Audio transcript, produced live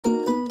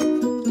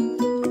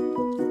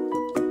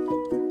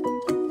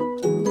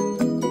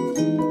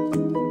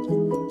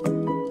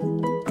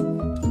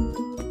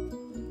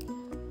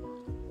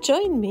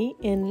Join me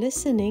in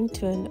listening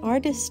to an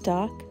artist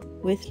talk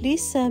with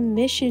Lisa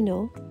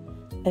Meschino,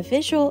 a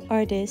visual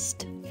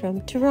artist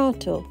from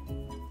Toronto.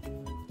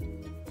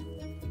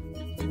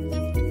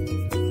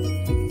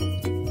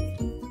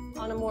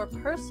 On a more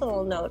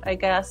personal note, I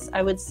guess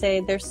I would say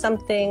there's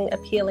something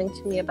appealing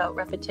to me about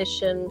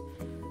repetition.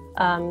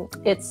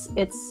 It's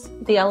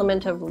the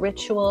element of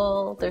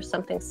ritual. There's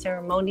something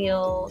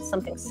ceremonial,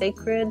 something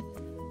sacred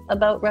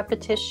about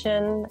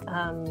repetition.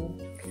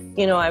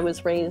 I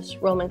was raised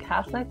Roman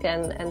Catholic,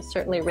 and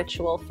certainly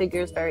ritual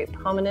figures very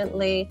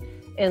prominently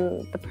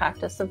in the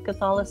practice of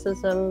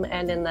Catholicism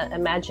and in the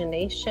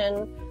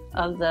imagination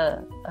of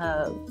the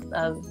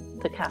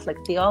Catholic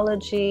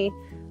theology,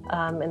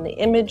 and the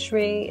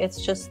imagery.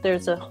 It's just,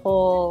 there's a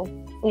whole,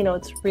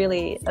 it's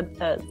really,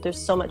 there's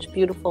so much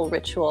beautiful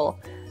ritual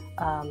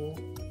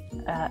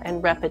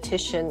and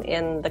repetition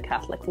in the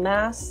Catholic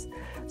Mass.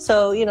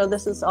 So,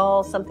 this is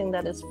all something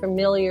that is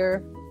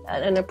familiar,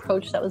 an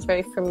approach that was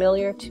very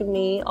familiar to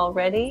me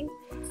already.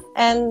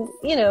 And,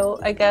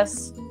 I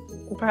guess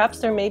perhaps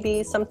there may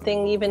be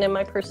something even in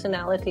my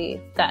personality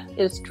that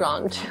is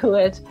drawn to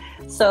it.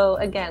 So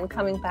again,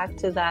 coming back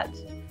to that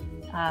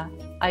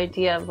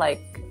idea of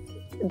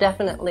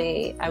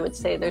definitely, I would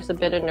say there's a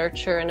bit of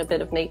nurture and a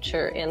bit of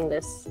nature in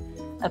this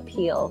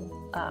appeal,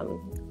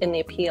 in the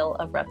appeal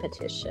of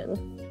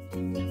repetition.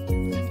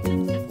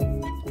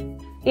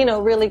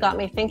 Really got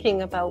me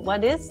thinking about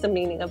what is the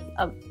meaning of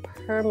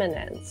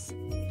permanence.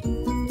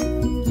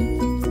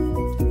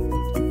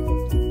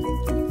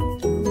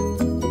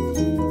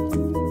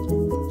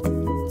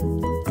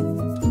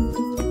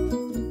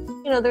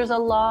 There's a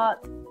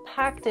lot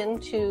packed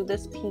into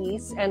this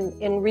piece, and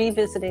in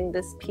revisiting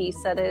this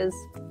piece that is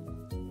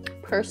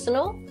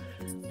personal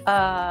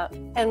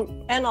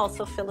and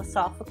also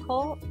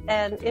philosophical.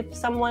 And if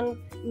someone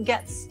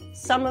gets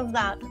some of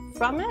that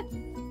from it,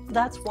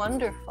 that's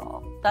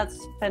wonderful. That's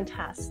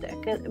fantastic.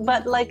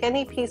 But like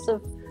any piece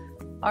of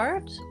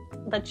art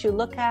that you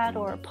look at,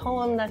 or a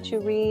poem that you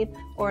read,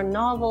 or a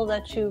novel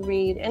that you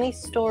read, any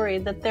story,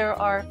 that there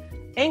are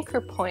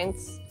anchor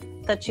points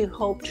that you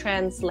hope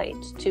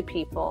translate to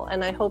people.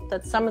 And I hope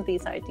that some of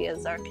these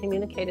ideas are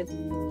communicated.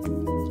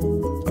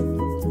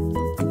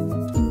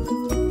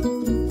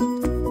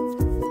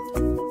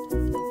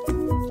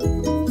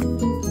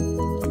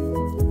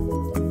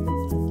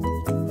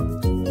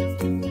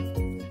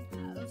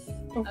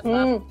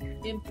 About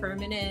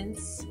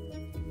impermanence.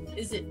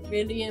 Is it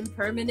really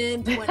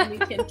impermanent when we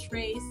can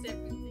trace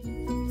everything?